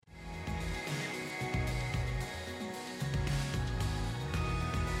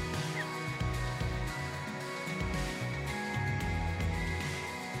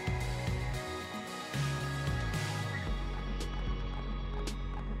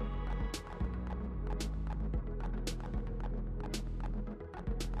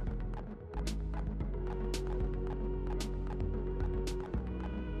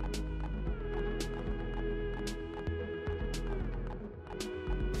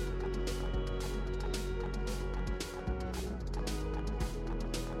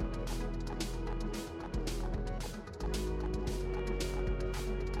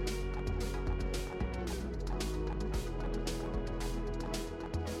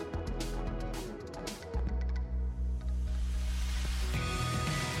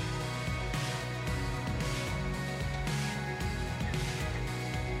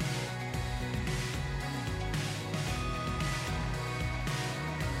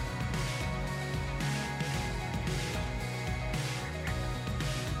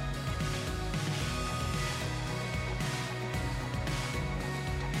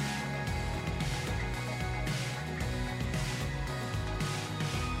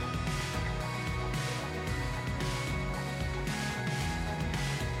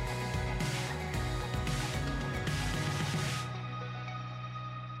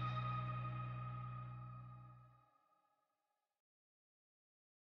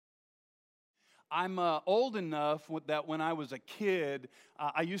I'm old enough that when I was a kid,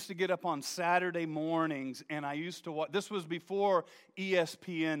 I used to get up on Saturday mornings, and I used to watch. This was before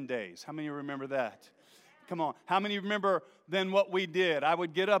ESPN days. How many of you remember that? Come on. How many remember then what we did? I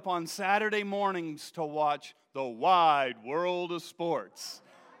would get up on Saturday mornings to watch The Wide World of Sports.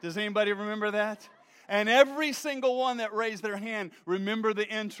 Does anybody remember that? And every single one that raised their hand, remember the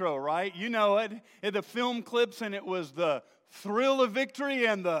intro, right? You know it. The film clips, and it was the thrill of victory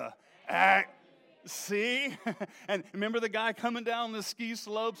and the see? And remember the guy coming down the ski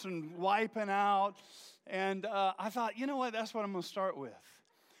slopes and wiping out? And I thought, you know what? That's what I'm going to start with.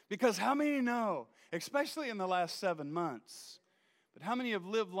 Because how many know, especially in the last 7 months, but how many have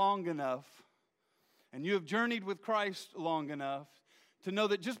lived long enough and you have journeyed with Christ long enough to know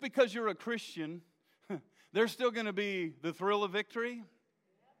that just because you're a Christian, there's still going to be the thrill of victory?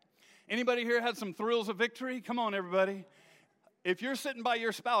 Anybody here had some thrills of victory? Come on, everybody. If you're sitting by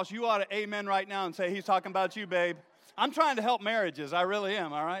your spouse, you ought to amen right now and say, he's talking about you, babe. I'm trying to help marriages. I really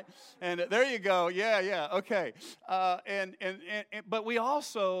am, all right? And there you go. Yeah, okay. But we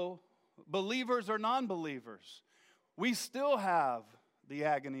also, believers or non-believers, we still have the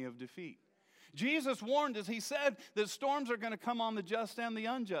agony of defeat. Jesus warned us. He said that storms are going to come on the just and the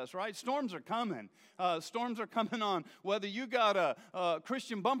unjust, right? Storms are coming. Storms are coming on. Whether you got a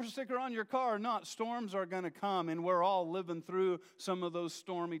Christian bumper sticker on your car or not, storms are going to come, and we're all living through some of those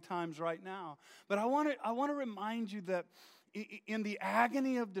stormy times right now. But I want to remind you that in the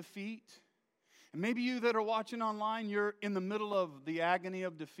agony of defeat, and maybe you that are watching online, you're in the middle of the agony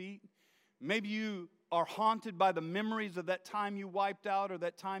of defeat. Maybe you are haunted by the memories of that time you wiped out or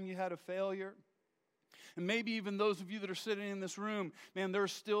that time you had a failure. And maybe even those of you that are sitting in this room, man,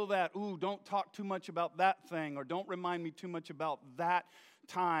 there's still that, don't talk too much about that thing, or don't remind me too much about that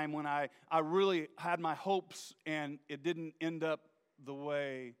time when I really had my hopes and it didn't end up the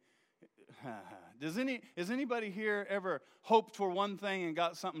way. Has anybody here ever hoped for one thing and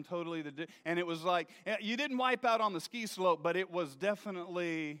got something totally and it was like, you didn't wipe out on the ski slope, but it was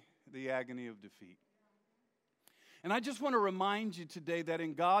definitely the agony of defeat? And I just want to remind you today that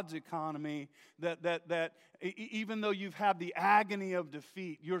in God's economy, that even though you've had the agony of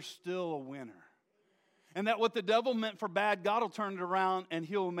defeat, you're still a winner. And that what the devil meant for bad, God will turn it around and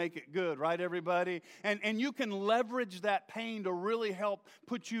He'll make it good, right, everybody? And you can leverage that pain to really help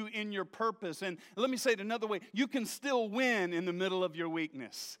put you in your purpose. And let me say it another way. You can still win in the middle of your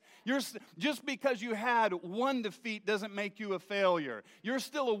weakness. Just because you had one defeat doesn't make you a failure. You're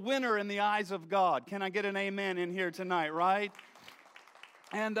still a winner in the eyes of God. Can I get an amen in here tonight, right?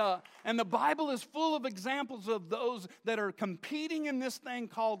 And the Bible is full of examples of those that are competing in this thing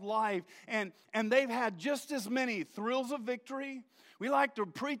called life. And they've had just as many thrills of victory. We like to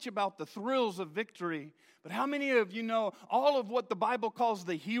preach about the thrills of victory. But how many of you know all of what the Bible calls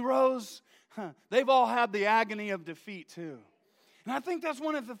the heroes? They've all had the agony of defeat too. And I think that's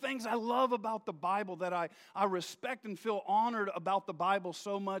one of the things I love about the Bible, that I respect and feel honored about the Bible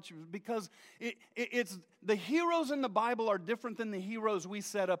so much, because it's the heroes in the Bible are different than the heroes we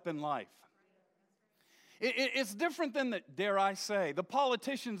set up in life. It's different than, dare I say, the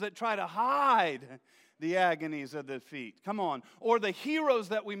politicians that try to hide the agonies of defeat. Come on. Or the heroes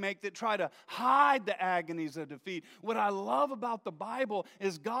that we make that try to hide the agonies of defeat. What I love about the Bible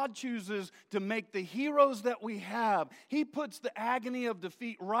is God chooses to make the heroes that we have. He puts the agony of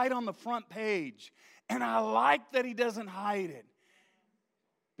defeat right on the front page. And I like that He doesn't hide it.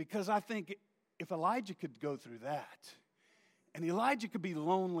 Because I think if Elijah could go through that, and Elijah could be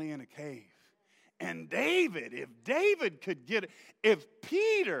lonely in a cave, and if David could get it, if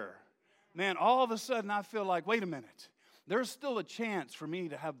Peter, man, all of a sudden I feel like, wait a minute, there's still a chance for me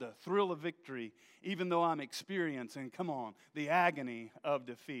to have the thrill of victory, even though I'm experiencing, come on, the agony of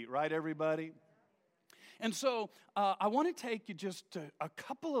defeat, right, everybody? And so I want to take you just to a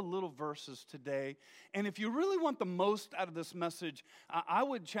couple of little verses today. And if you really want the most out of this message, I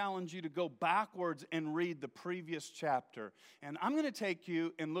would challenge you to go backwards and read the previous chapter. And I'm going to take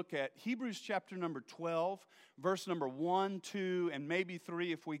you and look at Hebrews chapter number 12, verse number 1, 2, and maybe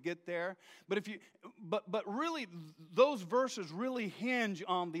 3 if we get there. But really, those verses really hinge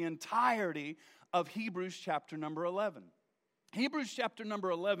on the entirety of Hebrews chapter number 11. Hebrews chapter number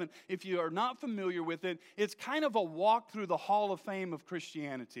 11, if you are not familiar with it, it's kind of a walk through the Hall of Fame of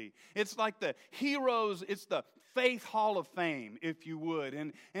Christianity. It's like the heroes, it's the faith Hall of Fame, if you would.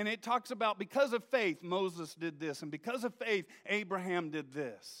 And it talks about because of faith, Moses did this, and because of faith, Abraham did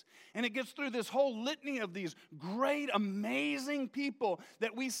this. And it gets through this whole litany of these great, amazing people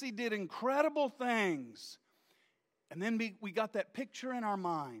that we see did incredible things. And then we got that picture in our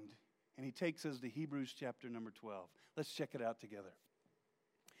mind, and he takes us to Hebrews chapter number 12. Let's check it out together.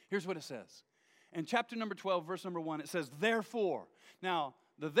 Here's what it says. And chapter number 12, verse number 1, it says, therefore. Now,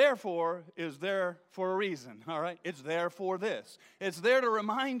 the therefore is there for a reason, all right? It's there for this. It's there to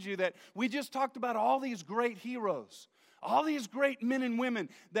remind you that we just talked about all these great heroes, all these great men and women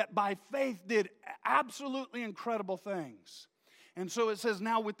that by faith did absolutely incredible things. And so it says,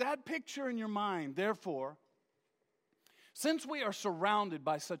 now with that picture in your mind, therefore, since we are surrounded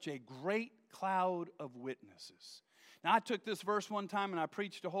by such a great cloud of witnesses. Now, I took this verse one time and I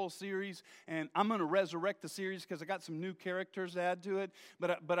preached a whole series, and I'm going to resurrect the series because I got some new characters to add to it.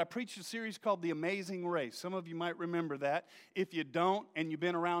 But I preached a series called The Amazing Race. Some of you might remember that. If you don't and you've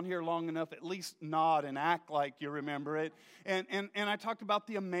been around here long enough, at least nod and act like you remember it. And I talked about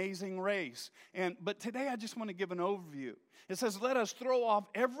the amazing race. But today I just want to give an overview. It says, let us throw off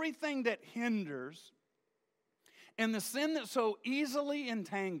everything that hinders and the sin that so easily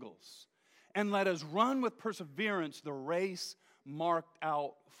entangles, and let us run with perseverance the race marked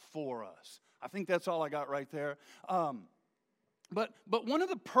out for us. I think that's all I got right there. But one of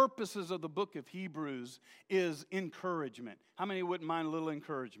the purposes of the book of Hebrews is encouragement. How many wouldn't mind a little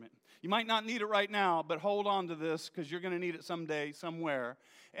encouragement? You might not need it right now, but hold on to this because you're going to need it someday, somewhere.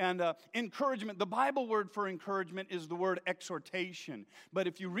 And encouragement, the Bible word for encouragement is the word exhortation. But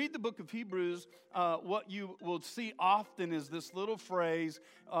if you read the book of Hebrews, what you will see often is this little phrase,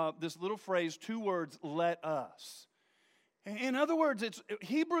 2 words, let us. In other words,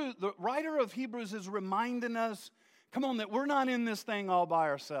 the writer of Hebrews is reminding us, come on, that we're not in this thing all by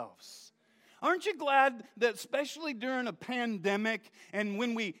ourselves. Aren't you glad that especially during a pandemic and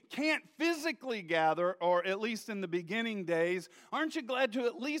when we can't physically gather, or at least in the beginning days, aren't you glad to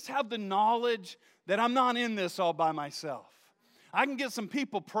at least have the knowledge that I'm not in this all by myself? I can get some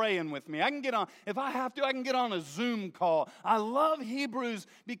people praying with me. I can get on, if I have to, I can get on a Zoom call. I love Hebrews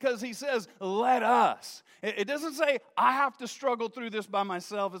because he says, let us. It doesn't say, I have to struggle through this by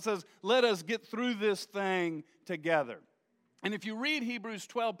myself. It says, let us get through this thing together. And if you read Hebrews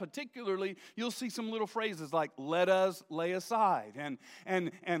 12 particularly, you'll see some little phrases like, let us lay aside,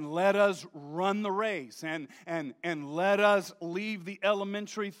 and let us run the race, and let us leave the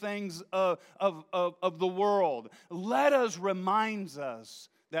elementary things of the world. Let us reminds us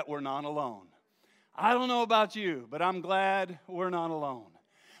that we're not alone. I don't know about you, but I'm glad we're not alone.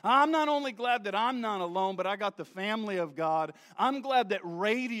 I'm not only glad that I'm not alone, but I got the family of God. I'm glad that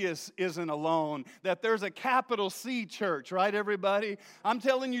Radius isn't alone, that there's a capital C church, right, everybody? I'm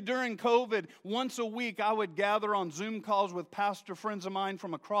telling you, during COVID, once a week, I would gather on Zoom calls with pastor friends of mine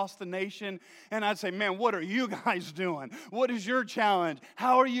from across the nation, and I'd say, man, what are you guys doing? What is your challenge?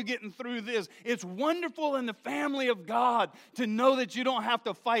 How are you getting through this? It's wonderful in the family of God to know that you don't have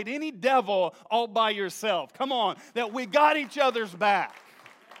to fight any devil all by yourself. Come on, that we got each other's back.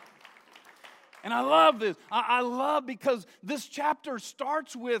 And I love this. I love because this chapter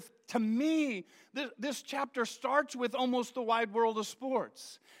starts with, to me, this chapter starts with almost the wide world of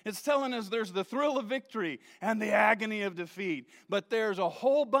sports. It's telling us there's the thrill of victory and the agony of defeat. But there's a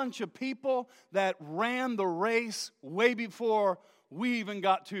whole bunch of people that ran the race way before we even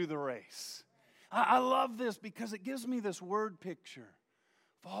got to the race. I love this because it gives me this word picture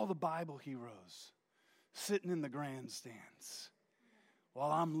of all the Bible heroes sitting in the grandstands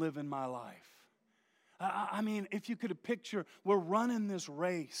while I'm living my life. I mean, if you could picture, we're running this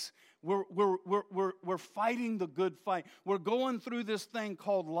race. We're fighting the good fight. We're going through this thing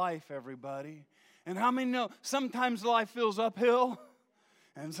called life, everybody. And how many know sometimes life feels uphill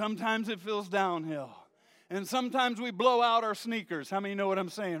and sometimes it feels downhill. And sometimes we blow out our sneakers. How many know what I'm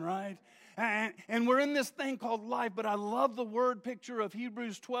saying, right? And we're in this thing called life, but I love the word picture of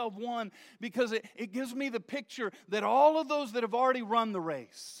Hebrews 12:1 because it gives me the picture that all of those that have already run the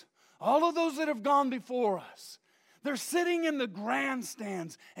race, all of those that have gone before us, they're sitting in the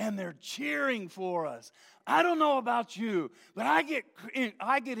grandstands and they're cheering for us. I don't know about you, but I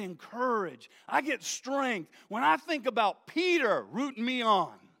get encouraged. I get strength when I think about Peter rooting me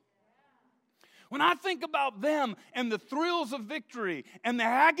on. When I think about them and the thrills of victory and the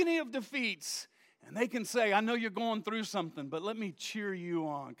agony of defeats, and they can say, I know you're going through something, but let me cheer you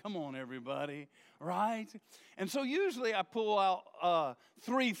on. Come on, everybody, right? And so usually I pull out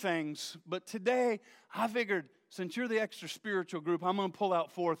 3 things, but today I figured since you're the extra spiritual group, I'm going to pull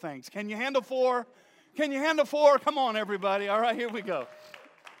out 4 things. Can you handle 4? Can you handle 4? Come on, everybody. All right, here we go.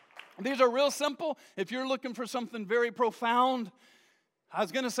 These are real simple. If you're looking for something very profound, I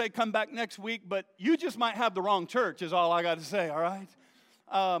was going to say come back next week, but you just might have the wrong church is all I got to say, all right?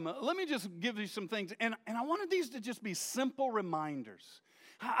 Let me just give you some things. And I wanted these to just be simple reminders.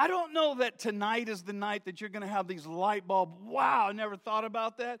 I don't know that tonight is the night that you're going to have these light bulb, wow, I never thought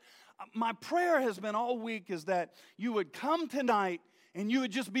about that. My prayer has been all week is that you would come tonight and you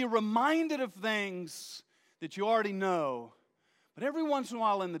would just be reminded of things that you already know. But every once in a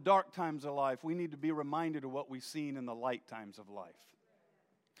while in the dark times of life, we need to be reminded of what we've seen in the light times of life.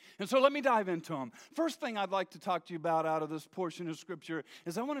 And so let me dive into them. First thing I'd like to talk to you about out of this portion of Scripture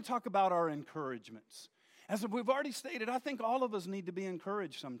is I want to talk about our encouragements. As we've already stated, I think all of us need to be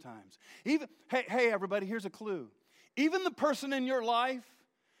encouraged sometimes. Hey, everybody, here's a clue. Even the person in your life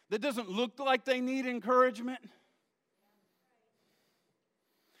that doesn't look like they need encouragement,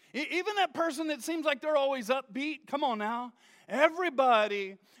 even that person that seems like they're always upbeat, come on now.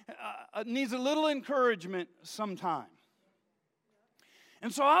 Everybody needs a little encouragement sometime.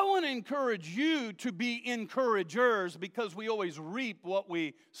 And so I want to encourage you to be encouragers because we always reap what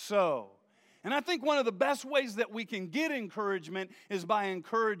we sow. And I think one of the best ways that we can get encouragement is by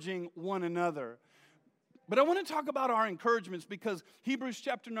encouraging one another. But I want to talk about our encouragements because Hebrews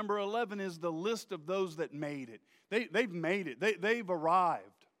chapter number 11 is the list of those that made it. They've made it. They've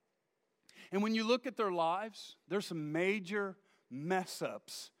arrived. And when you look at their lives, there's some major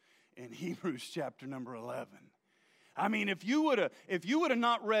mess-ups in Hebrews chapter number 11. I mean, if you would have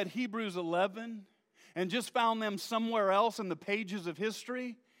not read Hebrews 11 and just found them somewhere else in the pages of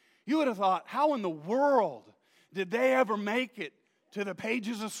history, you would have thought, how in the world did they ever make it to the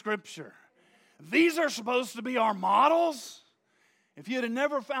pages of Scripture? These are supposed to be our models? If you had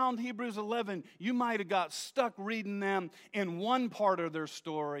never found Hebrews 11, you might have got stuck reading them in one part of their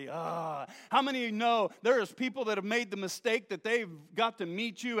story. How many of you know there's people that have made the mistake that they've got to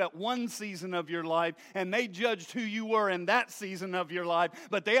meet you at one season of your life and they judged who you were in that season of your life,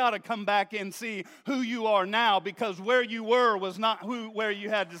 but they ought to come back and see who you are now because where you were was not where you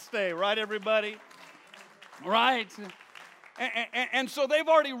had to stay. Right, everybody? Right? And so they've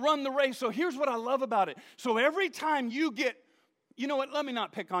already run the race. So here's what I love about it. So every time you get, you know what, let me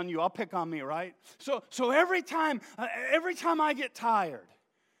not pick on you. I'll pick on me, right? So every time I get tired,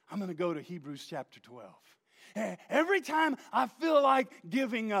 I'm going to go to Hebrews chapter 12. Every time I feel like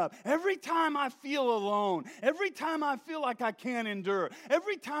giving up, every time I feel alone, every time I feel like I can't endure,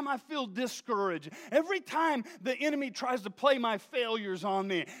 every time I feel discouraged, every time the enemy tries to play my failures on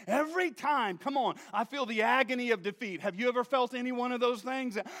me, every time, come on, I feel the agony of defeat. Have you ever felt any one of those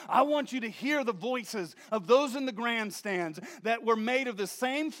things? I want you to hear the voices of those in the grandstands that were made of the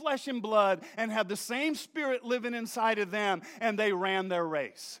same flesh and blood and have the same spirit living inside of them, and they ran their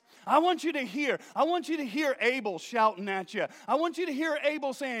race. I want you to hear Abel shouting at you. I want you to hear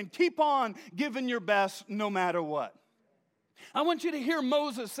Abel saying, keep on giving your best no matter what. I want you to hear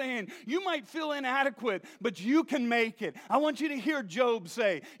Moses saying, you might feel inadequate, but you can make it. I want you to hear Job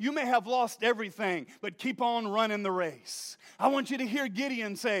say, you may have lost everything, but keep on running the race. I want you to hear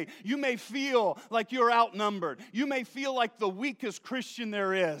Gideon say, you may feel like you're outnumbered. You may feel like the weakest Christian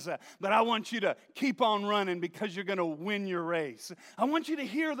there is, but I want you to keep on running because you're going to win your race. I want you to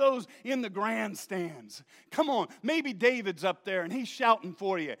hear those in the grandstands. Come on, maybe David's up there and he's shouting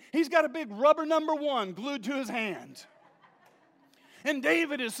for you. He's got a big rubber number 1 glued to his hand. And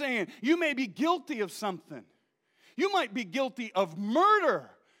David is saying, you may be guilty of something. You might be guilty of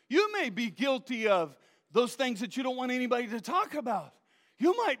murder. You may be guilty of those things that you don't want anybody to talk about.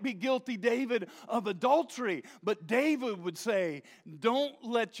 You might be guilty, David, of adultery. But David would say, don't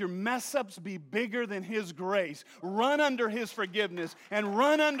let your mess-ups be bigger than His grace. Run under His forgiveness and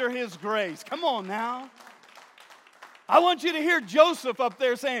run under His grace. Come on now. I want you to hear Joseph up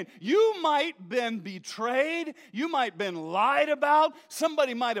there saying, you might have been betrayed, you might have been lied about,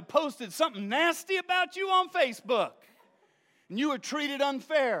 somebody might have posted something nasty about you on Facebook, and you were treated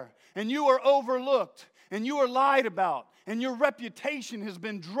unfair, and you were overlooked, and you were lied about, and your reputation has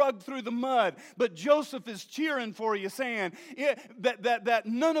been dragged through the mud. But Joseph is cheering for you, saying that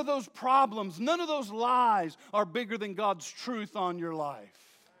none of those problems, none of those lies are bigger than God's truth on your life.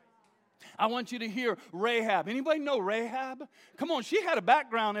 I want you to hear Rahab. Anybody know Rahab? Come on, she had a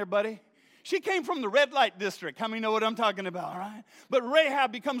background there, buddy. She came from the red light district. How many know what I'm talking about, right? But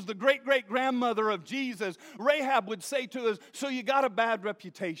Rahab becomes the great-great-grandmother of Jesus. Rahab would say to us, so you got a bad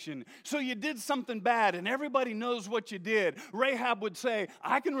reputation. So you did something bad, and everybody knows what you did. Rahab would say,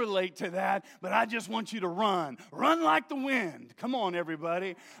 I can relate to that, but I just want you to run. Run like the wind. Come on,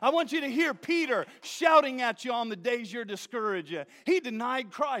 everybody. I want you to hear Peter shouting at you on the days you're discouraged. He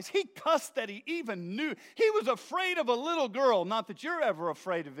denied Christ. He cussed that he even knew. He was afraid of a little girl. Not that you're ever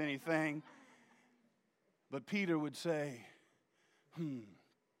afraid of anything. But Peter would say,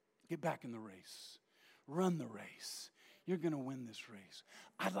 get back in the race. Run the race. you're going to win this race.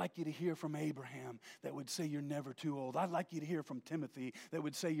 I'd like you to hear from Abraham that would say you're never too old. I'd like you to hear from Timothy that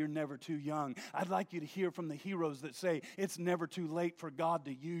would say you're never too young. I'd like you to hear from the heroes that say it's never too late for God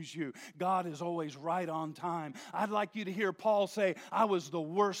to use you. God is always right on time. I'd like you to hear Paul say, I was the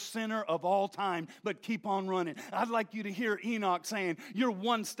worst sinner of all time, but keep on running. I'd like you to hear Enoch saying, you're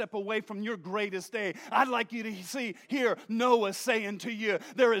one step away from your greatest day. I'd like you to hear Noah saying to you,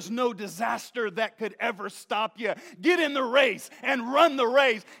 there is no disaster that could ever stop you. Get in the race and run the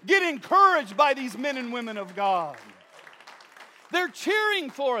race. Get encouraged by these men and women of God. They're cheering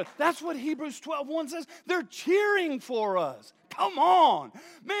for us. That's what Hebrews 12:1 says. They're cheering for us. Come on.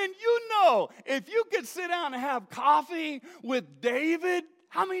 Man, you know, if you could sit down and have coffee with David,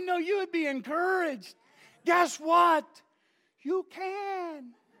 how many know you would be encouraged? Guess what? You can.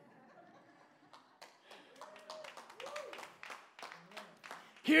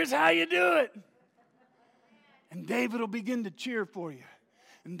 Here's how you do it. And David will begin to cheer for you.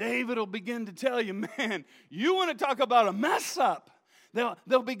 And David will begin to tell you, man, you want to talk about a mess up.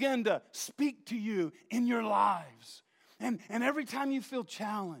 They'll begin to speak to you in your lives. And every time you feel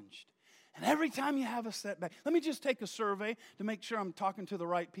challenged, and every time you have a setback, let me just take a survey to make sure I'm talking to the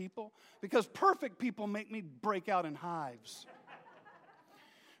right people, because perfect people make me break out in hives.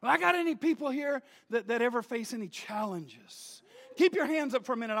 Well, I got any people here that ever face any challenges? Keep your hands up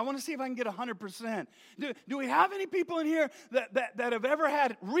for a minute. I want to see if I can get 100%. Do we have any people in here that have ever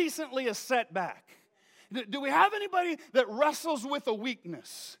had recently a setback? Do we have anybody that wrestles with a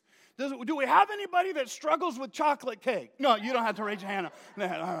weakness? Do we have anybody that struggles with chocolate cake? No, you don't have to raise your hand. All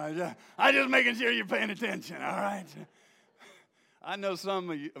right, I'm just making sure you're paying attention, all right? I know some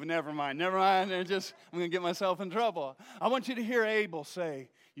of you, never mind. I'm going to get myself in trouble. I want you to hear Abel say,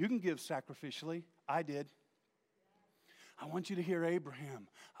 you can give sacrificially. I did. I want you to hear Abraham.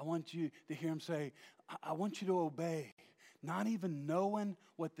 I want you to hear him say, I want you to obey, not even knowing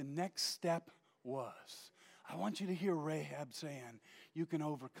what the next step was. I want you to hear Rahab saying, you can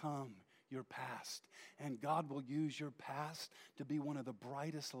overcome your past. And God will use your past to be one of the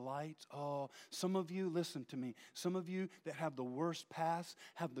brightest lights. Oh, some of you, listen to me, some of you that have the worst past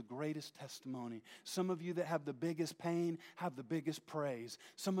have the greatest testimony. Some of you that have the biggest pain have the biggest praise.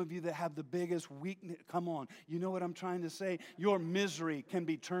 Some of you that have the biggest weakness, come on, you know what I'm trying to say? Your misery can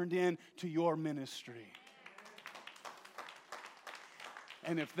be turned into your ministry.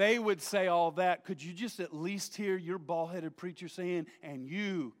 And if they would say all that, could you just at least hear your bald-headed preacher saying, and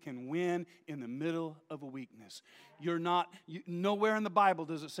you can win in the middle of a weakness. Nowhere in the Bible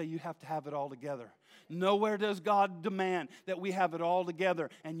does it say you have to have it all together. Nowhere does God demand that we have it all together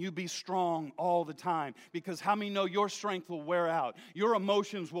and you be strong all the time. Because how many know your strength will wear out? Your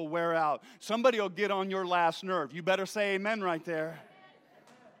emotions will wear out. Somebody will get on your last nerve. You better say amen right there.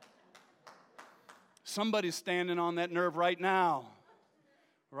 Somebody's standing on that nerve right now.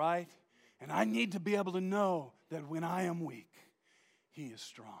 Right? And I need to be able to know that when I am weak, He is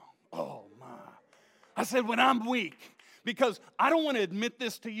strong. Oh, my. I said when I'm weak, because I don't want to admit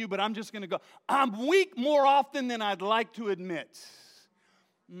this to you, but I'm just going to go. I'm weak more often than I'd like to admit.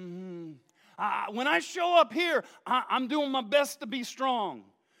 When I show up here, I'm doing my best to be strong.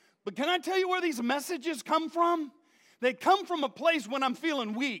 But can I tell you where these messages come from? They come from a place when I'm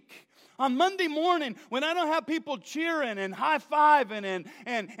feeling weak. On Monday morning, when I don't have people cheering and high-fiving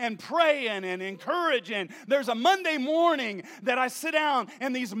and praying and encouraging, there's a Monday morning that I sit down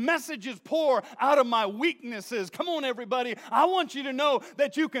and these messages pour out of my weaknesses. Come on, everybody. I want you to know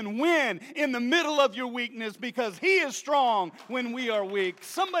that you can win in the middle of your weakness because He is strong when we are weak.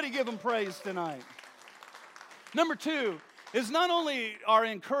 Somebody give Him praise tonight. Number 2 is not only our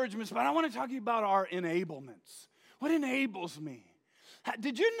encouragements, but I want to talk to you about our enablements. What enables me?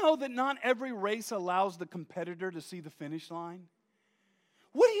 Did you know that not every race allows the competitor to see the finish line?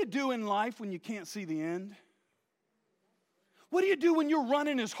 What do you do in life when you can't see the end? What do you do when you're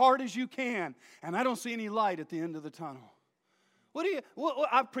running as hard as you can and I don't see any light at the end of the tunnel?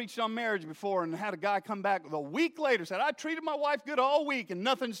 I've preached on marriage before and had a guy come back a week later and said, I treated my wife good all week and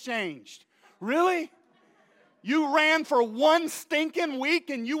nothing's changed. Really? You ran for one stinking week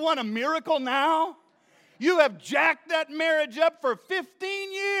and you want a miracle now? You have jacked that marriage up for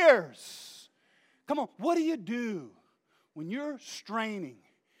 15 years. Come on, what do you do when you're straining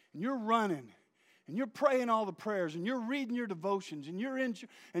and you're running and you're praying all the prayers and you're reading your devotions and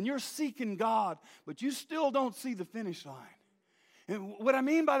you're seeking God, but you still don't see the finish line? And what I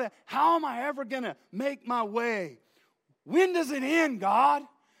mean by that, how am I ever going to make my way? When does it end, God?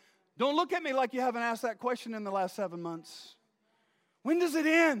 Don't look at me like you haven't asked that question in the last 7 months. When does it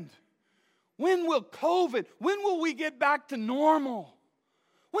end? When will we get back to normal?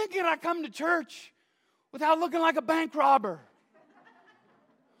 When can I come to church? without looking like a bank robber.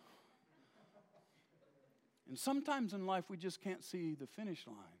 And sometimes in life we just can't see the finish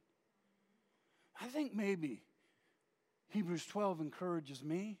line. I think maybe Hebrews 12 encourages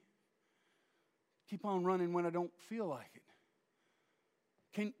me. Keep on running when I don't feel like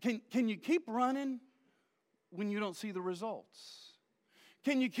it. Can you keep running when you don't see the results?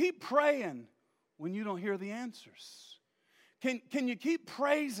 Can you keep praying when you don't hear the answers? Can you keep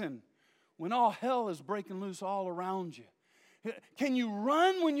praising when all hell is breaking loose all around you? Can you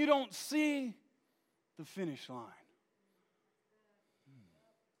run when you don't see the finish line?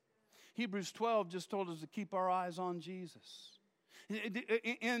 Hebrews 12 just told us to keep our eyes on Jesus.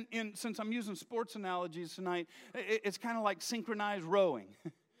 Since I'm using sports analogies tonight, it's kind of like synchronized rowing.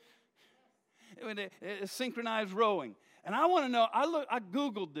 It's synchronized rowing. And I want to know, I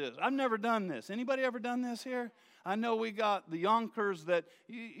Googled this. I've never done this. Anybody ever done this here? I know we got the Yonkers that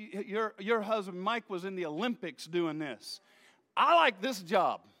your husband Mike was in the Olympics doing this. I like this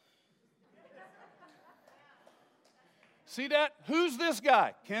job. See that? Who's this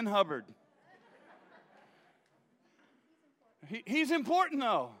guy? Ken Hubbard. He's important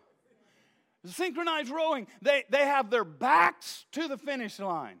though. Synchronized rowing, they have their backs to the finish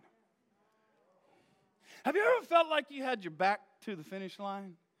line. Have you ever felt like you had your back to the finish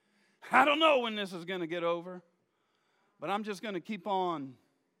line? I don't know when this is going to get over, but I'm just going to keep on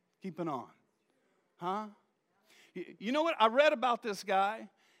keeping on. Huh? You know what? I read about this guy,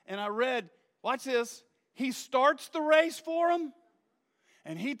 and I read, watch this, he starts the race for him,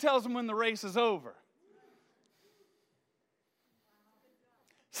 and he tells him when the race is over.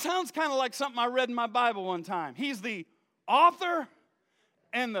 Sounds kind of like something I read in my Bible one time. He's the author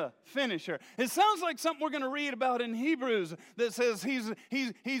and the finisher. It sounds like something we're going to read about in Hebrews that says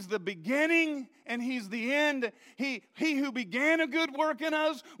he's the beginning and he's the end. He who began a good work in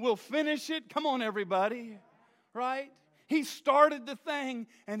us will finish it. Come on, everybody. Right? He started the thing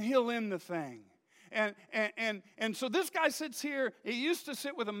and he'll end the thing. And so this guy sits here. He used to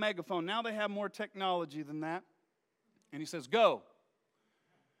sit with a megaphone. Now they have more technology than that. And he says, go.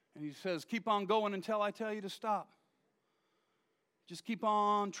 And he says, keep on going until I tell you to stop. Just keep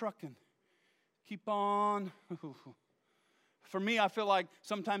on trucking. Keep on. For me, I feel like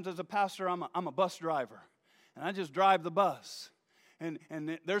sometimes as a pastor, I'm a bus driver. And I just drive the bus. And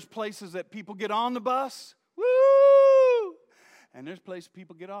there's places that people get on the bus. Woo! And there's places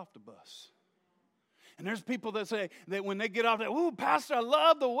people get off the bus. And there's people that say that when they get off, ooh, Pastor, I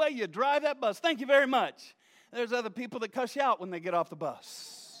love the way you drive that bus. Thank you very much. There's other people that cuss you out when they get off the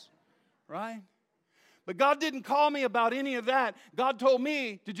bus. Right? But God didn't call me about any of that. God told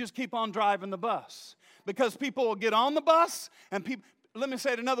me to just keep on driving the bus. Because people will get on the bus, and people, let me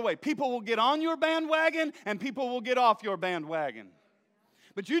say it another way. People will get on your bandwagon, and people will get off your bandwagon.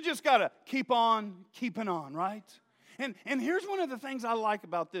 But you just got to keep on keeping on, right? And here's one of the things I like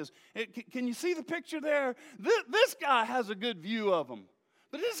about this. Can you see the picture there? This guy has a good view of him.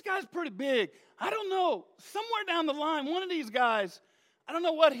 But this guy's pretty big. I don't know. Somewhere down the line, one of these guys, I don't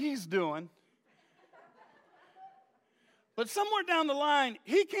know what he's doing. But somewhere down the line,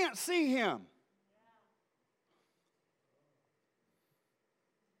 he can't see him.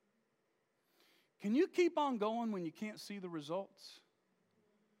 Can you keep on going when you can't see the results?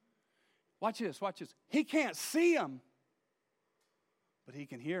 Watch this, watch this. He can't see him, but he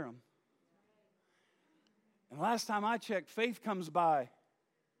can hear him. And last time I checked, faith comes by.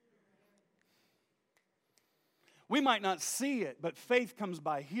 We might not see it, but faith comes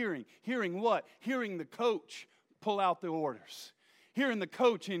by hearing. Hearing what? Hearing the coach pull out the orders. Hearing the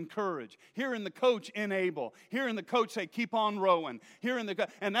coach encourage. Hearing the coach enable. Hearing the coach say, keep on rowing.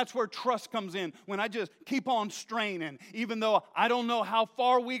 And that's where trust comes in. When I just keep on straining, even though I don't know how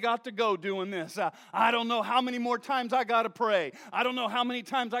far we got to go doing this. I don't know how many more times I got to pray. I don't know how many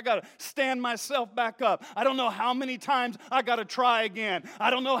times I got to stand myself back up. I don't know how many times I got to try again.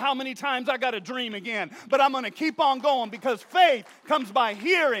 I don't know how many times I got to dream again. But I'm going to keep on going because faith comes by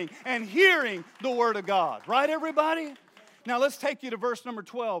hearing and hearing the Word of God. Right, everybody? Now, let's take you to verse number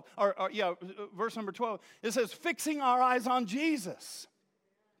 12. Verse number 12. It says, fixing our eyes on Jesus.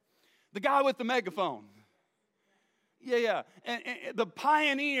 The guy with the megaphone. And the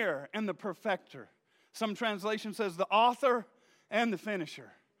pioneer and the perfecter. Some translation says the author and the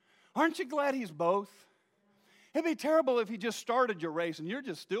finisher. Aren't you glad he's both? It'd be terrible if he just started your race and you're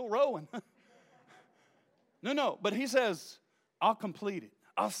just still rowing. No, but he says, I'll complete it.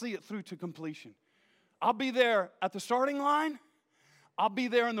 I'll see it through to completion. I'll be there at the starting line. I'll be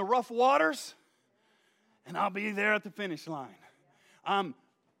there in the rough waters. And I'll be there at the finish line. I'm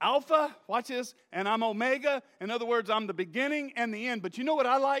Alpha, watch this, and I'm Omega. In other words, I'm the beginning and the end. But you know what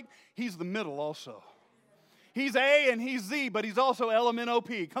I like? He's the middle also. He's A and he's Z, but he's also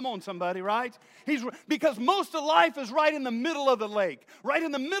LMNOP. Come on, somebody, right? Because most of life is right in the middle of the lake, right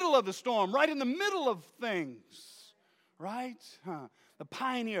in the middle of the storm, right in the middle of things, right? The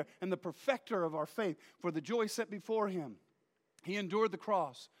pioneer and the perfecter of our faith, for the joy set before him, he endured the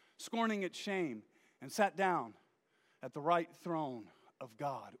cross, scorning its shame, and sat down at the right throne of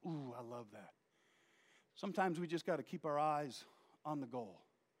God. Ooh, I love that. Sometimes we just got to keep our eyes on the goal.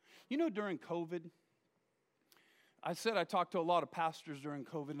 You know, during COVID, I talked to a lot of pastors during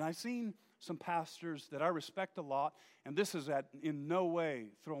COVID, and I seen some pastors that I respect a lot, and this is in no way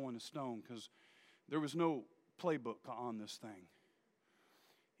throwing a stone, because there was no playbook on this thing.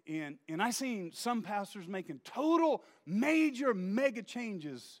 And I seen some pastors making total, major, mega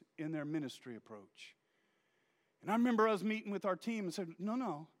changes in their ministry approach. And I remember us meeting with our team and said,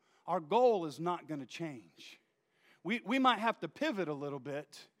 no, our goal is not going to change. We might have to pivot a little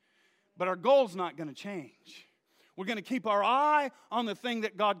bit, but our goal's not going to change. We're going to keep our eye on the thing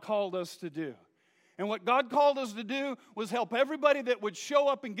that God called us to do. And what God called us to do was help everybody that would show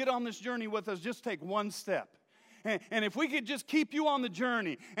up and get on this journey with us just take one step. And if we could just keep you on the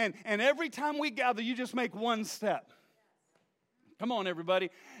journey, and every time we gather, you just make one step. Come on,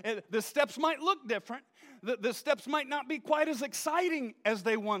 everybody. The steps might look different. The steps might not be quite as exciting as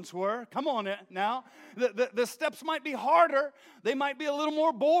they once were. Come on now. The steps might be harder. They might be a little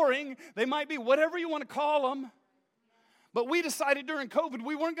more boring. They might be whatever you want to call them. But we decided during COVID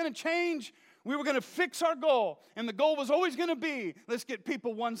we weren't going to change. We were going to fix our goal. And the goal was always going to be, let's get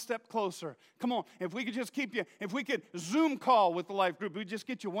people one step closer. Come on, if we could just keep you, if we could Zoom call with the life group, we'd just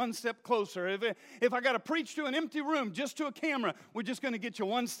get you one step closer. If I got to preach to an empty room just to a camera, we're just going to get you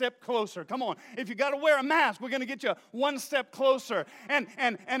one step closer. Come on, if you got to wear a mask, we're going to get you one step closer. And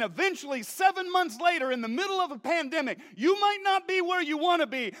eventually, 7 months later, in the middle of a pandemic, you might not be where you want to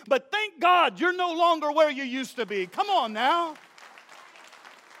be, but thank God you're no longer where you used to be. Come on now.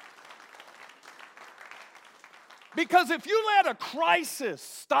 Because if you let a crisis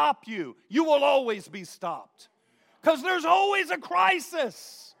stop you, you will always be stopped. Because there's always a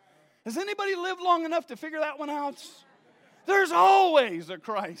crisis. Has anybody lived long enough to figure that one out? There's always a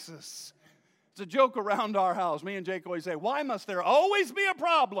crisis. It's a joke around our house. Me and Jake always say, why must there always be a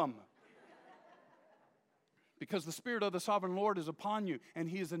problem? Because the Spirit of the Sovereign Lord is upon you, and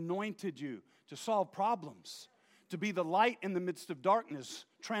He has anointed you to solve problems, to be the light in the midst of darkness.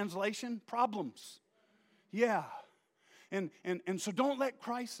 Translation, problems. Yeah. And so don't let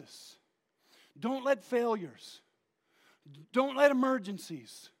crisis, don't let failures, don't let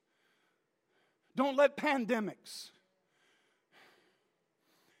emergencies, don't let pandemics,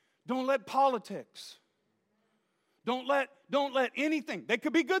 don't let politics, don't let anything. They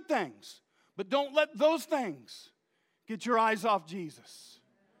could be good things, but don't let those things get your eyes off Jesus.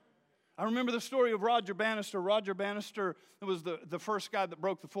 I remember the story of Roger Bannister. Roger Bannister was the first guy that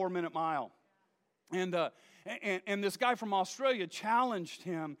broke the 4-minute mile. And this guy from Australia challenged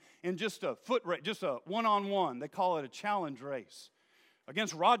him in just a foot race, just a one-on-one. They call it a challenge race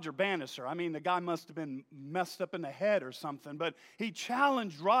against Roger Bannister. I mean, the guy must have been messed up in the head or something, but he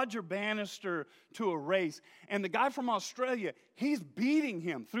challenged Roger Bannister to a race. And the guy from Australia, he's beating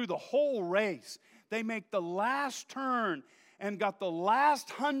him through the whole race. They make the last turn and got the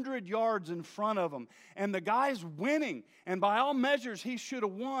last 100 yards in front of him. And the guy's winning. And by all measures, he should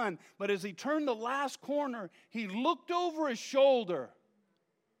have won. But as he turned the last corner, he looked over his shoulder.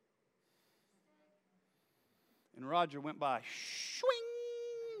 And Roger went by.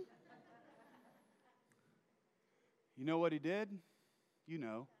 Swing! You know what he did? You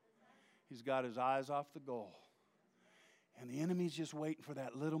know. He's got his eyes off the goal. And the enemy's just waiting for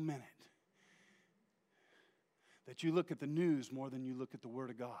that little minute that you look at the news more than you look at the Word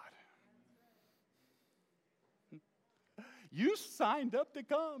of God. You signed up to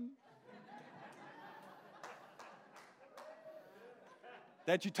come.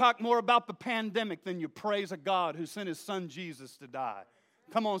 That you talk more about the pandemic than you praise a God who sent His Son Jesus to die.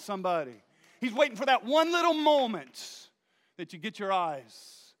 Come on, somebody. He's waiting for that one little moment that you get your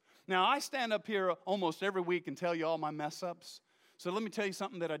eyes. Now, I stand up here almost every week and tell you all my mess-ups. So let me tell you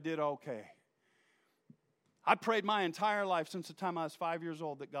something that I did okay. I prayed my entire life since the time I was 5 years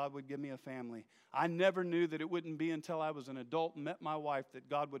old that God would give me a family. I never knew that it wouldn't be until I was an adult and met my wife that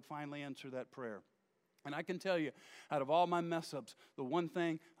God would finally answer that prayer. And I can tell you, out of all my mess-ups, the one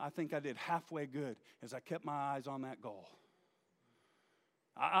thing I think I did halfway good is I kept my eyes on that goal.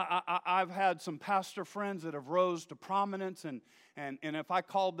 I've had some pastor friends that have rose to prominence, and if I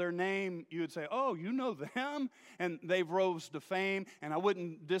called their name, you would say, oh, you know them? And they've rose to fame, and I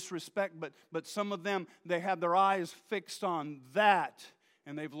wouldn't disrespect, but some of them, they have their eyes fixed on that,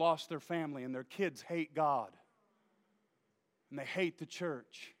 and they've lost their family, and their kids hate God. and they hate the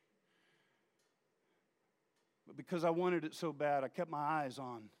church. But because I wanted it so bad, I kept my eyes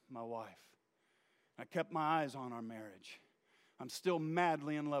on my wife. I kept my eyes on our marriage. I'm still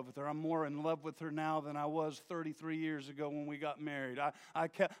madly in love with her. I'm more in love with her now than I was 33 years ago when we got married.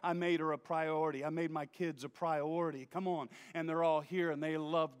 I made her a priority. I made my kids a priority. Come on. And they're all here, and they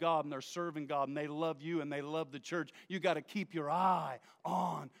love God, and they're serving God, and they love you, and they love the church. You got to keep your eye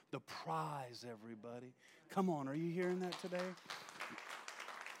on the prize, everybody. Come on, are you hearing that today?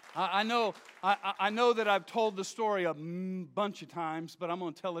 I know that I've told the story a bunch of times, but I'm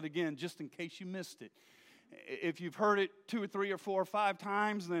going to tell it again just in case you missed it. If you've heard it 2 or 3 or 4 or 5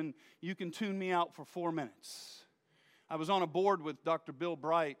 times, then you can tune me out for 4 minutes. I was on a board with Dr. Bill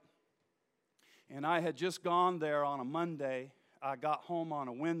Bright, and I had just gone there on a Monday. I got home on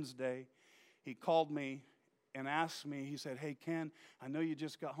a Wednesday. He called me and asked me, he said, "Hey, Ken, I know you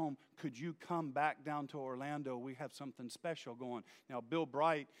just got home. Could you come back down to Orlando? We have something special going." Now, Bill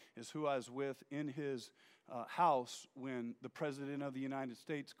Bright is who I was with in his house when the President of the United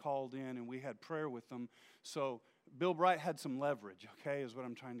States called in and we had prayer with them. So Bill Bright had some leverage, okay, is what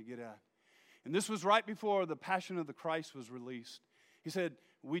I'm trying to get at. And this was right before The Passion of the Christ was released. He said,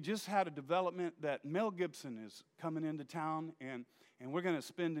 "We just had a development that Mel Gibson is coming into town, and we're going to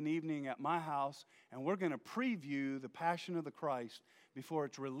spend an evening at my house, and we're going to preview The Passion of the Christ before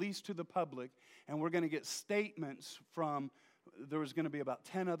it's released to the public, and we're going to get statements from," there was going to be about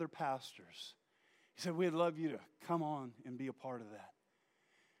 10 other pastors. He said, "We'd love you to come on and be a part of that."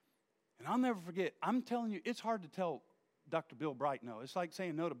 And I'll never forget, I'm telling you, it's hard to tell Dr. Bill Bright no. It's like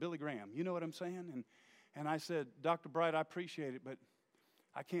saying no to Billy Graham. You know what I'm saying? And I said, "Dr. Bright, I appreciate it, but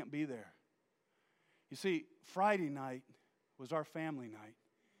I can't be there." You see, Friday night was our family night.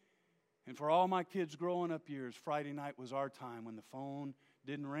 And for all my kids' growing up years, Friday night was our time when the phone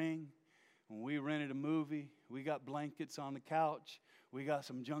didn't ring, when we rented a movie, we got blankets on the couch, we got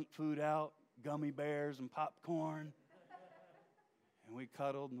some junk food out, gummy bears and popcorn. And we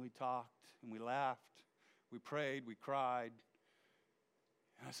cuddled and we talked and we laughed. We prayed, we cried.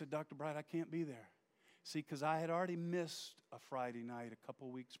 And I said, "Dr. Bright, I can't be there." See, because I had already missed a Friday night a couple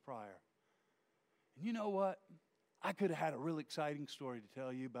weeks prior. And you know what? I could have had a really exciting story to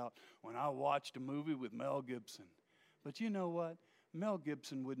tell you about when I watched a movie with Mel Gibson. But you know what? Mel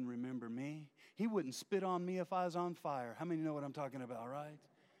Gibson wouldn't remember me. He wouldn't spit on me if I was on fire. How many know what I'm talking about, right?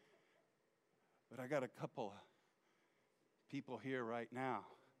 But I got a couple people here right now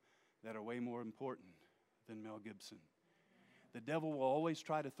that are way more important than Mel Gibson. The devil will always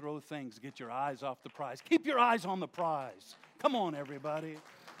try to throw things, get your eyes off the prize. Keep your eyes on the prize. Come on, everybody.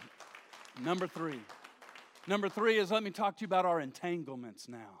 Number three is, let me talk to you about our entanglements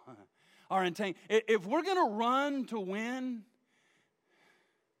now. If we're going to run to win,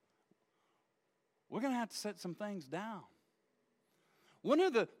 we're going to have to set some things down. One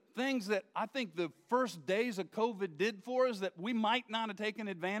of the things that I think the first days of COVID did for us that we might not have taken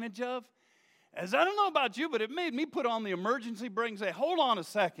advantage of, as I don't know about you, but it made me put on the emergency brake and say, "Hold on a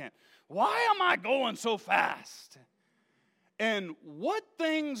second. Why am I going so fast? And what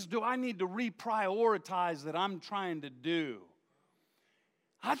things do I need to reprioritize that I'm trying to do?"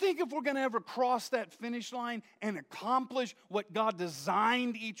 I think if we're going to ever cross that finish line and accomplish what God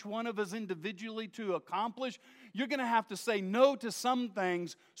designed each one of us individually to accomplish, you're going to have to say no to some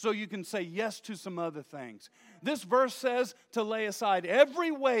things so you can say yes to some other things. This verse says to lay aside every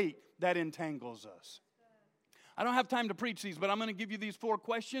weight that entangles us. I don't have time to preach these, but I'm going to give you these 4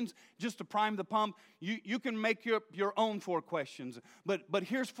 questions just to prime the pump. You can make your own 4 questions. But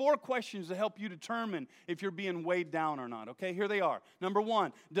here's 4 questions to help you determine if you're being weighed down or not. Okay, here they are. Number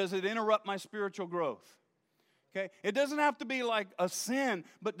 1, does it interrupt my spiritual growth? Okay, it doesn't have to be like a sin,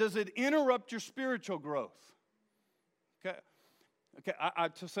 but does it interrupt your spiritual growth? Okay, I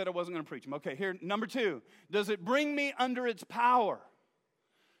just said I wasn't going to preach them. Okay, here, number 2, does it bring me under its power?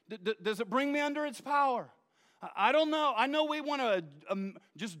 Does it bring me under its power? I don't know. I know we want to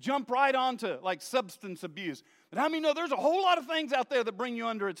just jump right onto like substance abuse. But how many know there's a whole lot of things out there that bring you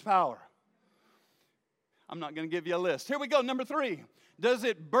under its power? I'm not going to give you a list. Here we go. Number 3. Does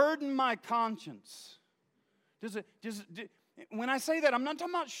it burden my conscience? When I say that, I'm not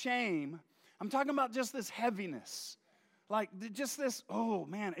talking about shame. I'm talking about just this heaviness. Like just this, oh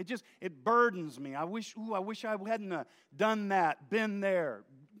man, it burdens me. I wish I hadn't done that, been there.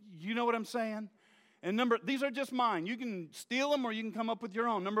 You know what I'm saying? And these are just mine. You can steal them or you can come up with your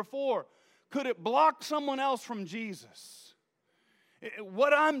own. Number 4, could it block someone else from Jesus?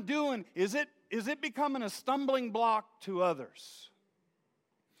 What I'm doing, is it becoming a stumbling block to others?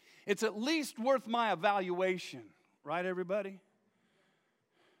 It's at least worth my evaluation. Right, everybody?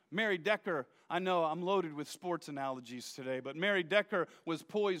 Mary Decker, I know I'm loaded with sports analogies today, but Mary Decker was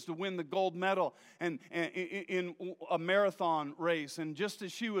poised to win the gold medal in a marathon race. And just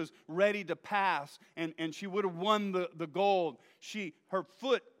as she was ready to pass and she would have won the gold, her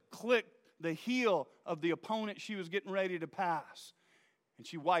foot clicked the heel of the opponent she was getting ready to pass. And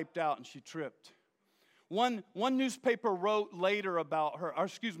she wiped out and she tripped. One newspaper wrote later about her,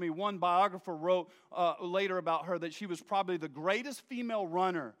 one biographer wrote later about her that she was probably the greatest female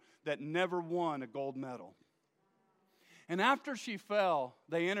runner that never won a gold medal. And after she fell,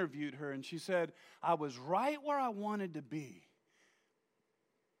 they interviewed her and she said, I was right where I wanted to be.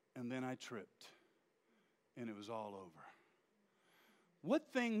 And then I tripped and it was all over.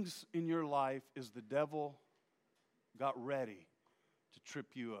 What things in your life is the devil got ready to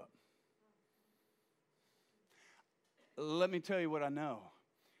trip you up? Let me tell you what I know.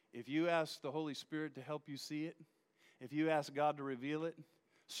 If you ask the Holy Spirit to help you see it, if you ask God to reveal it,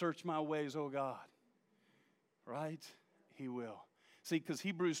 search my ways, O God, right? He will. See, because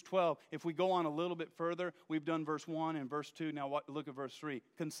Hebrews 12, if we go on a little bit further, we've done verse 1 and verse 2. Now look at verse 3.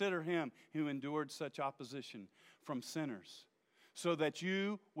 Consider him who endured such opposition from sinners, so that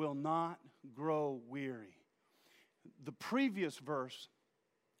you will not grow weary. The previous verse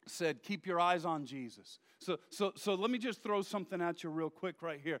said, keep your eyes on Jesus. So let me just throw something at you real quick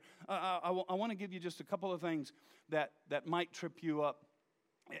right here. I want to give you just a couple of things that might trip you up,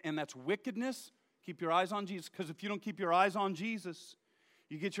 and that's wickedness. Keep your eyes on Jesus, because if you don't keep your eyes on Jesus,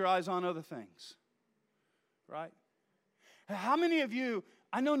 you get your eyes on other things, right? How many of you,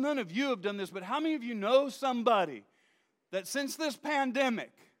 I know none of you have done this, but how many of you know somebody that since this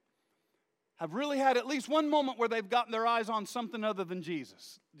pandemic have really had at least one moment where they've gotten their eyes on something other than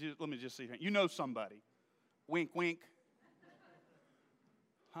Jesus? Let me just see here. You know somebody. Wink, wink.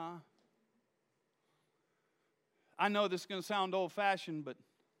 Huh? I know this is going to sound old-fashioned, but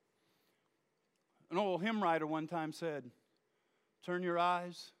an old hymn writer one time said, turn your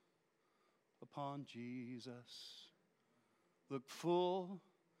eyes upon Jesus. Look full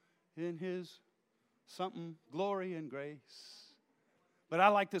in his something, glory and grace. But I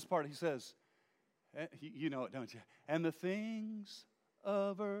like this part. He says, you know it, don't you? And the things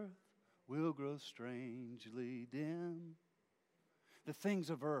of earth will grow strangely dim. The things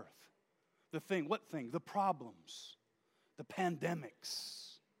of earth. What thing? The problems. The pandemics.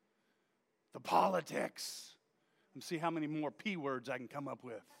 The politics. Let me see how many more P words I can come up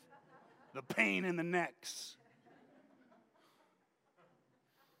with. The pain in the necks.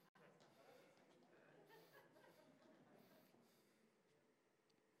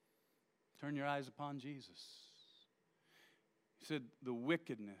 Turn your eyes upon Jesus. He said the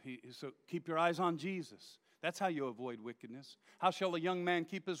wickedness. So keep your eyes on Jesus. That's how you avoid wickedness. How shall a young man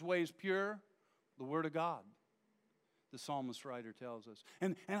keep his ways pure? The Word of God. The psalmist writer tells us.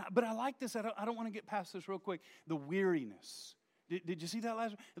 But I like this. I don't want to get past this real quick. The weariness. Did you see that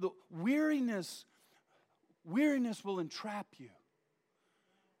last one? The weariness will entrap you.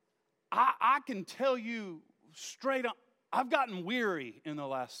 I can tell you straight up, I've gotten weary in the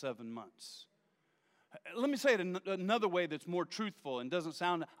last 7 months. Let me say it another way that's more truthful and doesn't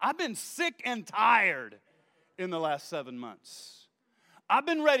sound... I've been sick and tired in the last 7 months. I've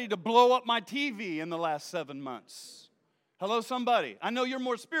been ready to blow up my TV in the last 7 months. Hello, somebody. I know you're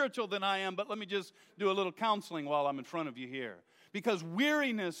more spiritual than I am, but let me just do a little counseling while I'm in front of you here. Because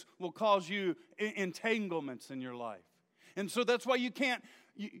weariness will cause you entanglements in your life. And so that's why you can't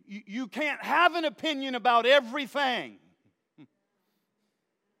have an opinion about everything.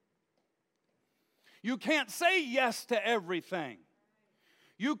 You can't say yes to everything.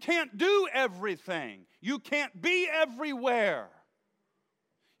 You can't do everything. You can't be everywhere.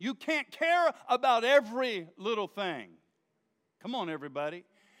 You can't care about every little thing. Come on, everybody.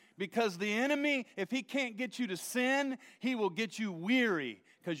 Because the enemy, if he can't get you to sin, he will get you weary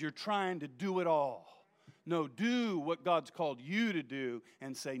because you're trying to do it all. No, do what God's called you to do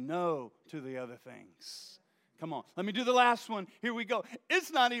and say no to the other things. Come on. Let me do the last one. Here we go.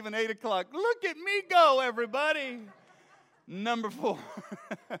 It's not even 8 o'clock. Look at me go, everybody. Number 4.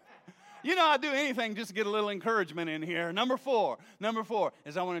 You know, I'll do anything just to get a little encouragement in here. Number 4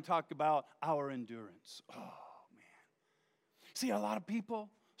 is I want to talk about our endurance. Oh, man. See, a lot of people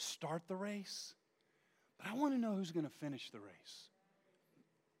start the race, but I want to know who's going to finish the race.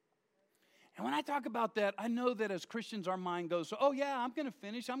 And when I talk about that, I know that as Christians, our mind goes, oh, yeah, I'm going to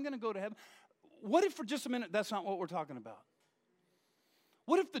finish. I'm going to go to heaven. What if for just a minute that's not what we're talking about?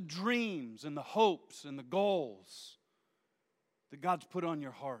 What if the dreams and the hopes and the goals that God's put on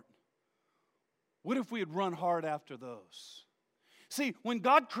your heart, what if we had run hard after those? See, when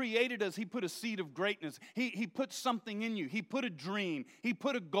God created us, He put a seed of greatness. He put something in you. He put a dream. He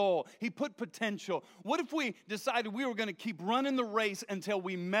put a goal. He put potential. What if we decided we were going to keep running the race until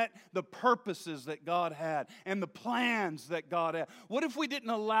we met the purposes that God had and the plans that God had? What if we didn't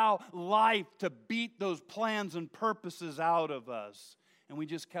allow life to beat those plans and purposes out of us and we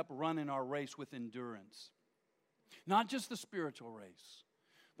just kept running our race with endurance? Not just the spiritual race,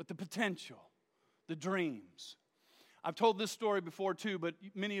 but the potential, the dreams. I've told this story before too, but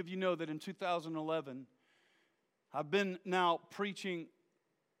many of you know that in 2011, I've been now preaching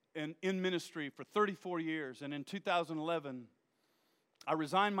in ministry for 34 years. And in 2011, I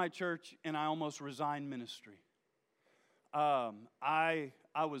resigned my church and I almost resigned ministry. I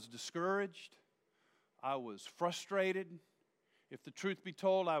was discouraged. I was frustrated. If the truth be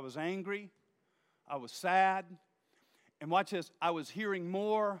told, I was angry. I was sad. And watch this, I was hearing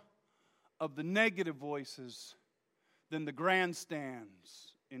more of the negative voices than the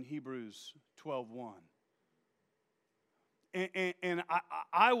grandstands in Hebrews 12:1. And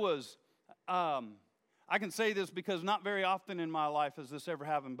I was, I can say this because not very often in my life has this ever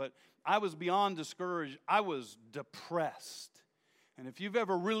happened, but I was beyond discouraged. I was depressed. And if you've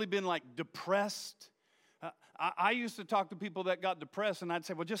ever really been like depressed, I used to talk to people that got depressed and I'd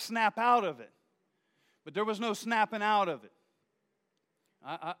say, well, just snap out of it. But there was no snapping out of it.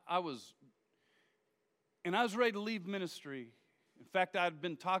 I was ready to leave ministry. In fact, I'd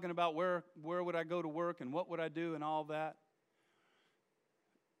been talking about where would I go to work and what would I do and all that.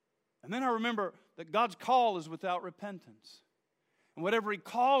 And then I remember that God's call is without repentance. And whatever He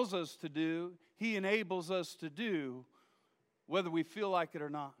calls us to do, He enables us to do, whether we feel like it or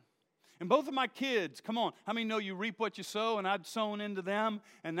not. And both of my kids, come on, how many know you reap what you sow? And I'd sown into them,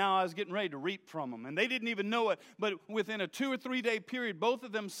 and now I was getting ready to reap from them. And they didn't even know it, but within a 2 or 3 day period, both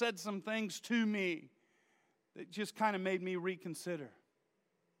of them said some things to me that just kind of made me reconsider.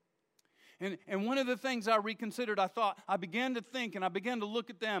 And one of the things I reconsidered, I began to think, and I began to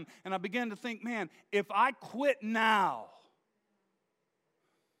look at them, and I began to think, man, if I quit now,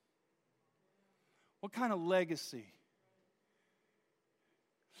 what kind of legacy?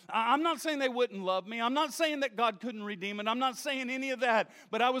 I'm not saying they wouldn't love me. I'm not saying that God couldn't redeem it. I'm not saying any of that.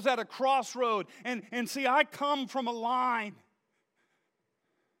 But I was at a crossroad. And see, I come from a line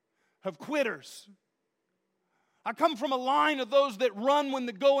of quitters. I come from a line of those that run when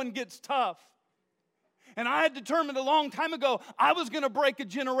the going gets tough. And I had determined a long time ago I was going to break a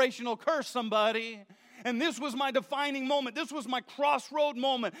generational curse, somebody. And this was my defining moment. This was my crossroad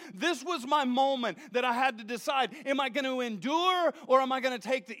moment. This was my moment that I had to decide, am I going to endure or am I going to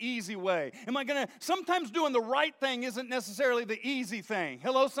take the easy way? Sometimes doing the right thing isn't necessarily the easy thing.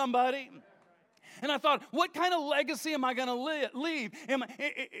 Hello, somebody? And I thought, what kind of legacy am I going to leave?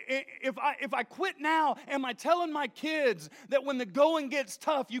 If I quit now, am I telling my kids that when the going gets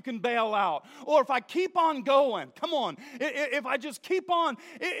tough, you can bail out? Or if I keep on going, come on, if I just keep on,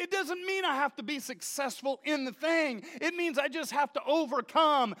 it doesn't mean I have to be successful in the thing. It means I just have to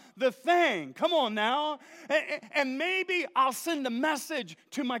overcome the thing. Come on now. And maybe I'll send a message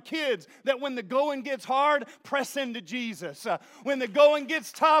to my kids that when the going gets hard, press into Jesus. When the going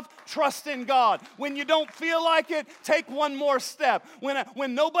gets tough, trust in God. When you don't feel like it, take one more step.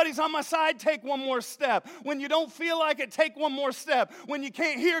 When nobody's on my side, take one more step. When you don't feel like it, take one more step. When you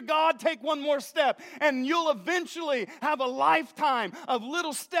can't hear God, take one more step. And you'll eventually have a lifetime of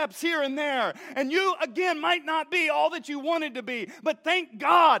little steps here and there. And you, again, might not be all that you wanted to be. But thank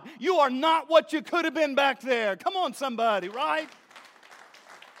God you are not what you could have been back there. Come on, somebody, right?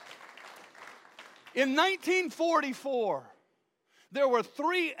 In 1944, there were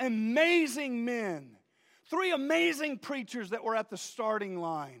 3 amazing men, 3 amazing preachers that were at the starting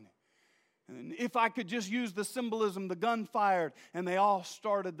line. And if I could just use the symbolism, the gun fired, and they all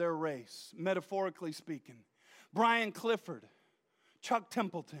started their race, metaphorically speaking. Brian Clifford, Chuck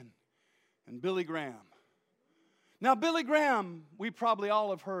Templeton, and Billy Graham. Now, Billy Graham, we probably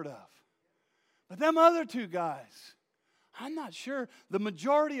all have heard of. But them other 2 guys, I'm not sure. The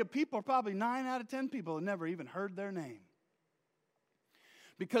majority of people, probably 9 out of 10 people, have never even heard their name.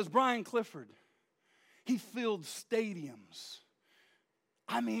 Because Brian Clifford, he filled stadiums.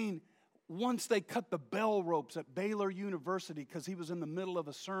 I mean, once they cut the bell ropes at Baylor University because he was in the middle of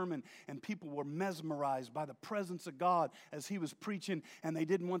a sermon and people were mesmerized by the presence of God as he was preaching, and they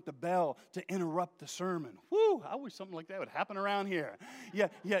didn't want the bell to interrupt the sermon. Woo, I wish something like that would happen around here.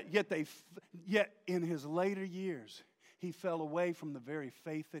 Yet in his later years, he fell away from the very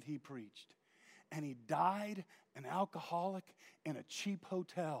faith that he preached. And he died an alcoholic in a cheap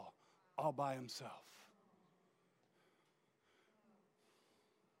hotel all by himself.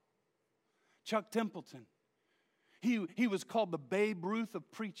 Chuck Templeton, He was called the Babe Ruth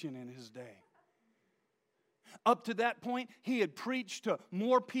of preaching in his day. Up to that point, he had preached to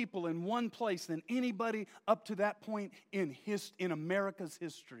more people in one place than anybody up to that point in America's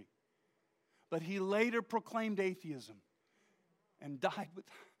history. But he later proclaimed atheism and died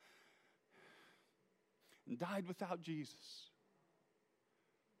without Jesus.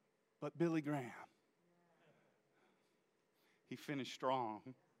 But Billy Graham, he finished strong.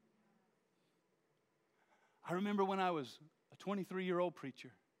 I remember when I was a 23-year-old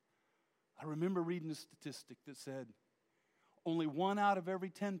preacher, I remember reading a statistic that said only 1 out of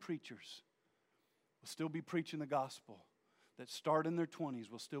every 10 preachers will still be preaching the gospel that start in their 20s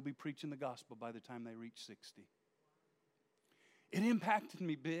will still be preaching the gospel by the time they reach 60. It impacted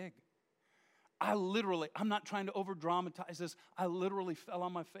me big. I'm not trying to over dramatize this. I literally fell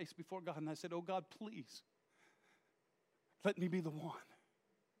on my face before God and I said, oh God, please, let me be the one.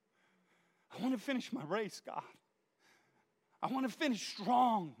 I want to finish my race, God. I want to finish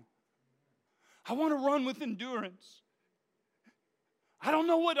strong. I want to run with endurance. I don't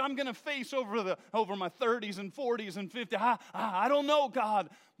know what I'm going to face over my 30s and 40s and 50s. I don't know, God,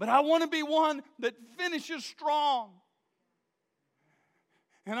 but I want to be one that finishes strong.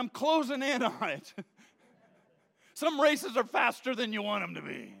 And I'm closing in on it. Some races are faster than you want them to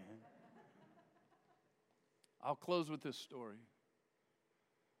be. I'll close with this story.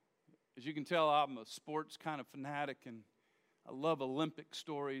 As you can tell, I'm a sports kind of fanatic, and I love Olympic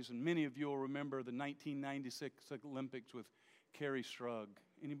stories, and many of you will remember the 1996 Olympics with Carrie Strug.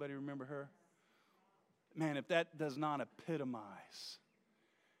 Anybody remember her? Man, if that does not epitomize,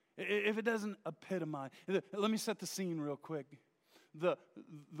 if it doesn't epitomize, let me set the scene real quick. The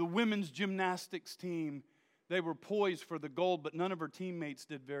women's gymnastics team, they were poised for the gold, but none of her teammates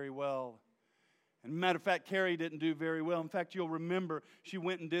did very well. And matter of fact, Carrie didn't do very well. In fact, you'll remember she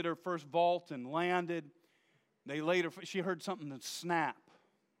went and did her first vault and landed. She heard something that snap.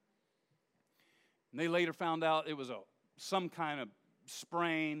 And they later found out it was some kind of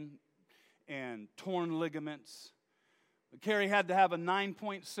sprain and torn ligaments. But Carrie had to have a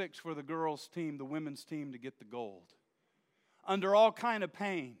 9.6 for the girls' team, the women's team, to get the gold. Under all kind of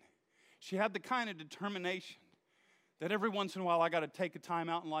pain, she had the kind of determination that every once in a while I got to take a time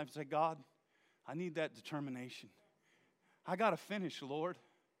out in life and say, God, I need that determination. I got to finish, Lord.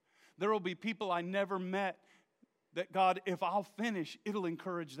 There will be people I never met that, God, if I'll finish, it'll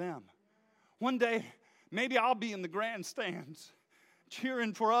encourage them. One day, maybe I'll be in the grandstands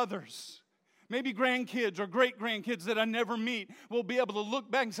cheering for others. Maybe grandkids or great-grandkids that I never meet will be able to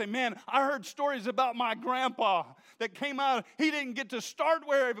look back and say, man, I heard stories about my grandpa that came out. He didn't get to start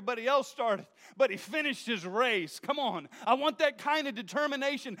where everybody else started, but he finished his race. Come on. I want that kind of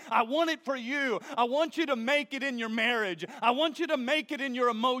determination. I want it for you. I want you to make it in your marriage. I want you to make it in your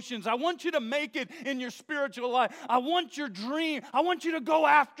emotions. I want you to make it in your spiritual life. I want your dream. I want you to go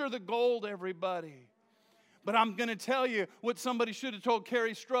after the gold, everybody. But I'm going to tell you what somebody should have told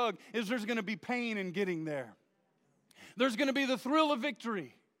Carrie Strug is there's going to be pain in getting there. There's going to be the thrill of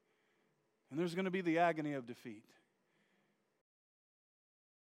victory. And there's going to be the agony of defeat.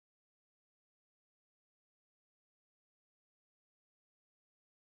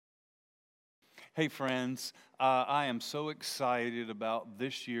 Hey friends, I am so excited about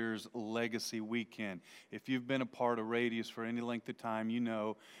this year's Legacy Weekend. If you've been a part of Radius for any length of time, you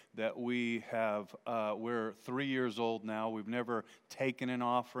know that we're 3 years old now. We've never taken an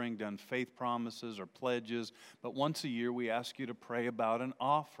offering, done faith promises or pledges, but once a year we ask you to pray about an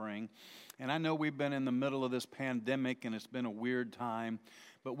offering. And I know we've been in the middle of this pandemic and it's been a weird time,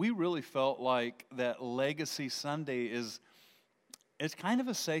 but we really felt like that Legacy Sunday it's kind of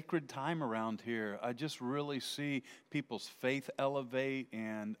a sacred time around here. I just really see people's faith elevate,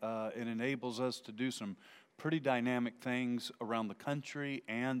 and it enables us to do some pretty dynamic things around the country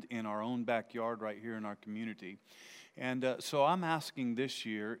and in our own backyard right here in our community. And so I'm asking this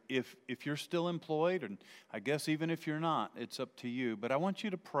year, if you're still employed, and I guess even if you're not, it's up to you, but I want you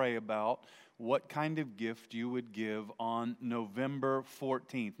to pray about what kind of gift you would give on November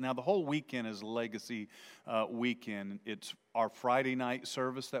 14th. Now, the whole weekend is Legacy Weekend. It's our Friday night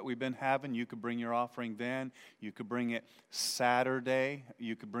service that we've been having. You could bring your offering then. You could bring it Saturday.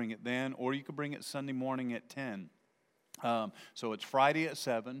 You could bring it then. Or you could bring it Sunday morning at 10. So it's Friday at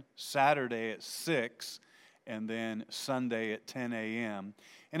 7, Saturday at 6, and then Sunday at 10 a.m.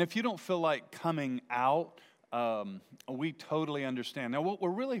 And if you don't feel like coming out, we totally understand. Now, what we're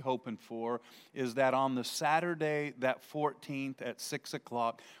really hoping for is that on the Saturday, that 14th at 6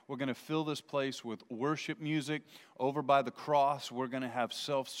 o'clock, we're going to fill this place with worship music. Over by the cross, we're going to have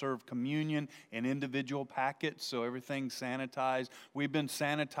self-serve communion and individual packets, so everything's sanitized. We've been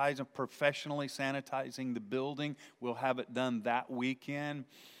professionally sanitizing the building. We'll have it done that weekend.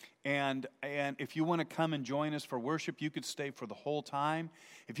 And if you want to come and join us for worship, you could stay for the whole time.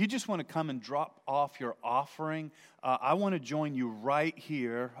 If you just want to come and drop off your offering, I want to join you right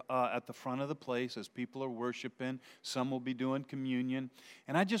here at the front of the place as people are worshiping. Some will be doing communion.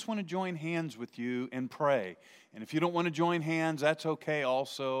 And I just want to join hands with you and pray. And if you don't want to join hands, that's okay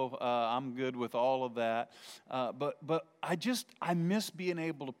also. I'm good with all of that. But I miss being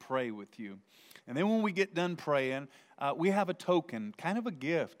able to pray with you. And then when we get done praying, we have a token, kind of a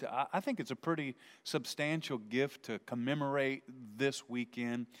gift. I think it's a pretty substantial gift to commemorate this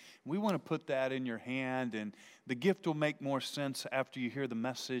weekend. We want to put that in your hand, and the gift will make more sense after you hear the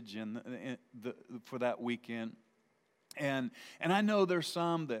message for that weekend. And I know there's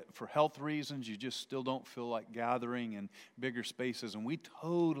some that for health reasons you just still don't feel like gathering in bigger spaces, and we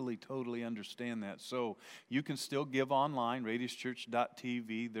totally understand that. So you can still give online,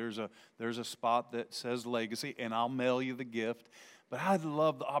 radiuschurch.tv. There's a spot that says Legacy, and I'll mail you the gift. But I'd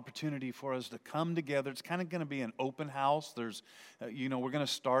love the opportunity for us to come together. It's kind of going to be an open house. There's, we're going to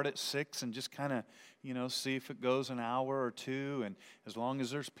start at 6 and just kind of, see if it goes an hour or two. And as long as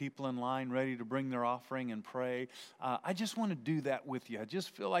there's people in line ready to bring their offering and pray, I just want to do that with you. I just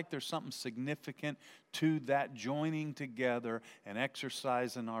feel like there's something significant to that joining together and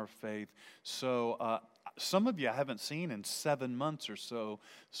exercising our faith. So some of you I haven't seen in 7 months or so.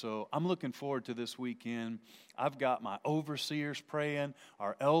 So I'm looking forward to this weekend. I've got my overseers praying,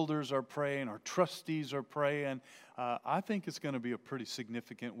 our elders are praying, our trustees are praying. I think it's going to be a pretty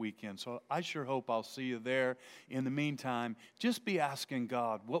significant weekend. So I sure hope I'll see you there. In the meantime, just be asking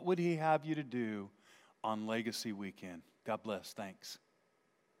God, what would He have you to do on Legacy Weekend? God bless. Thanks.